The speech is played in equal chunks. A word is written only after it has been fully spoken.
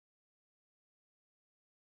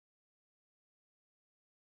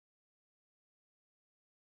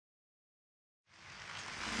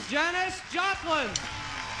Janis Joplin.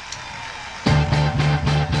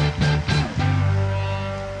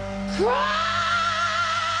 Cry,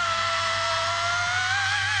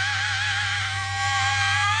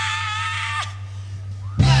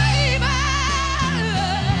 baby.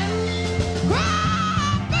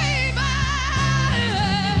 Cry, baby.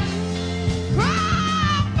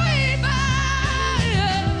 Cry, baby.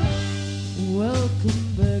 Welcome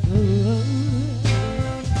back home.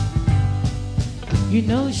 You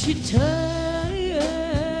know she tell you.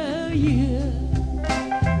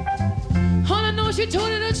 Honey, know she told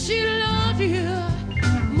you that she loved you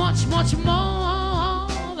much, much more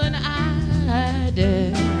than I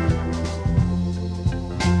did.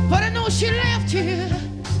 But I know she left you,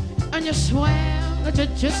 and you swear that you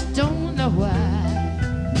just don't know why.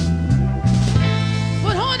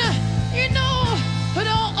 But honey, you know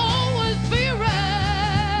it'll always be right.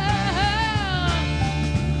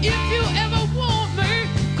 If you ever want me,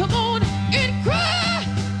 come on and cry,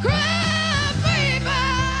 cry, baby.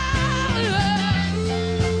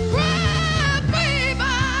 Cry,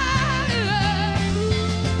 baby.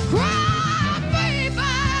 Cry, baby.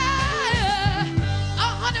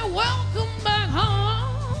 Oh, honey, welcome back home.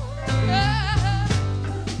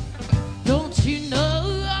 Don't you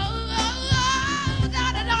know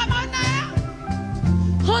that I'm on now?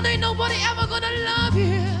 Honey, nobody ever gonna love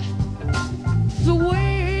you the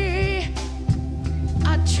way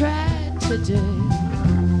I tried today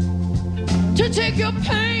to take your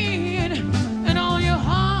pain and all your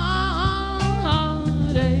heartaches.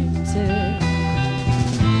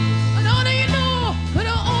 And honey, you know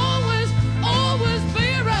it'll always, always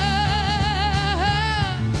be right.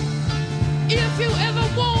 If you ever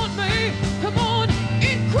want me, come on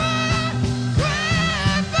and cry,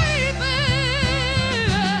 cry, baby.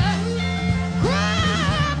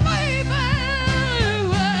 Cry, baby.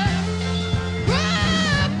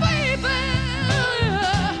 Cry, baby.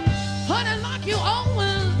 Honey, like you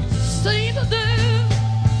always seem to do.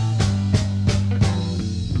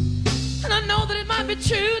 And I know that it might be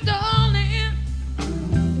true, darling,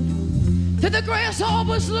 that the grass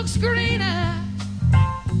always looks greener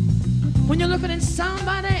when you're looking in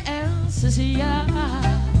somebody else's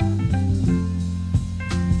eye.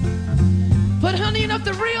 But honey, you know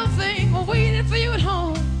the real thing was waiting for you at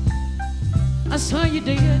home. I saw you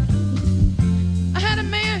did. I had a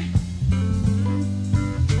man.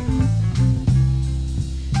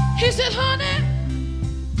 He said, honey,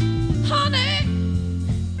 honey,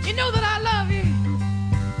 you know that I love you.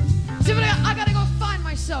 See, but I gotta go find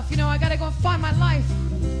myself, you know, I gotta go find my life.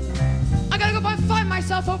 I gotta go find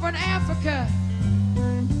myself over in Africa,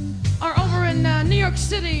 or over in New York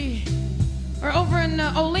City, or over in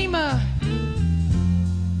Olima.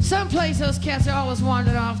 Someplace those cats are always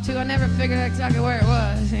wandered off to. I never figured out exactly where it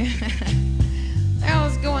was. They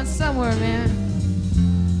always going somewhere, man.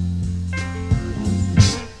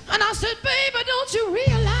 And I said, baby, don't you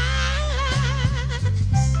realize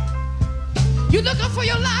you're looking for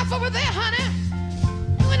your life over there, honey?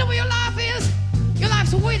 You know where your life is? Your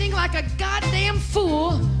life's waiting like a goddamn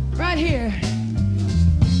fool right here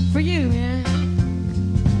for you, man.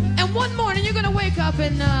 And one morning you're gonna wake up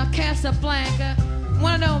in Casablanca,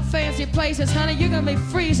 one of those fancy places, honey. You're gonna be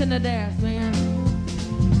freezing to death, man.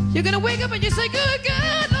 You're gonna wake up and you say, good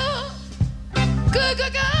God, Lord. Good,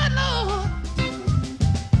 good God, Lord.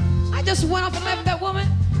 I just went off and left that woman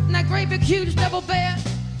in that great big huge double bed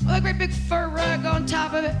with a great big fur rug on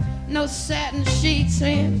top of it, no satin sheets,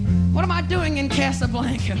 man. What am I doing in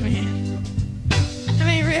Casablanca, man? I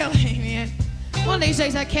mean, really, man. One of these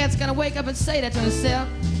days that cat's gonna wake up and say that to himself.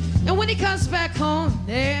 And when he comes back home,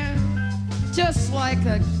 there, just like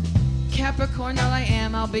a Capricorn that I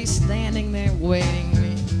am, I'll be standing there waiting,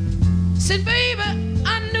 man. Said, baby,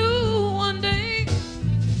 I knew one day,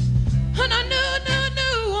 and I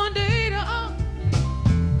knew one day,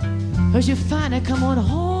 as you finally come on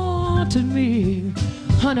home to me,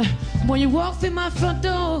 honey, when you walk through my front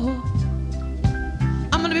door,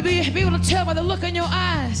 I'm gonna be able to tell by the look in your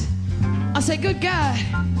eyes. I say, good God,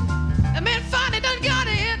 that man finally done got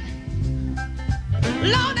it.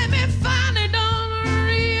 Lord, that man finally done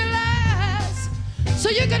realize. So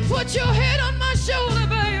you can put your head on my shoulder,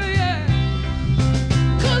 baby, yeah.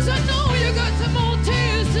 'Cause I know you got some more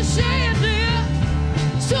tears to shed, dear.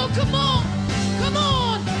 So come on, come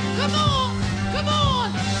on, come on, come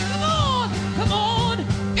on, come on, come on,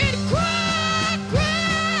 and cry,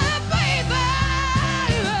 cry, baby.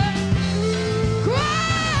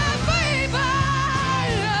 Cry, baby.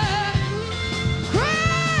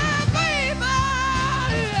 Cry, baby.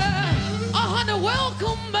 Oh, honey,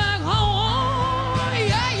 welcome back home.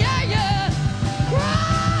 Yeah, yeah, yeah.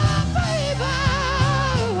 Cry, baby.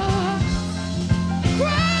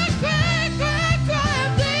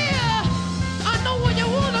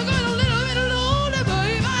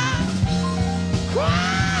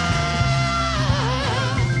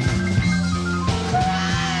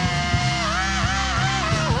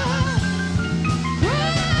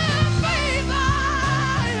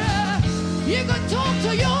 talk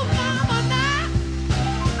to your mama now.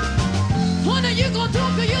 Honey, you gonna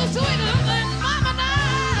talk to your sweet little mama now.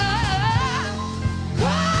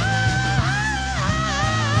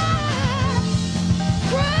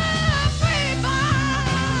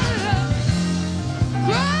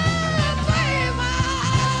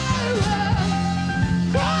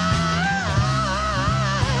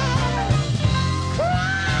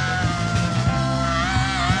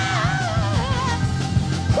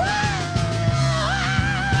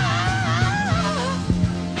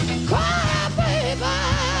 Cry, baby.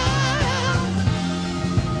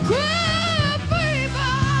 Cry.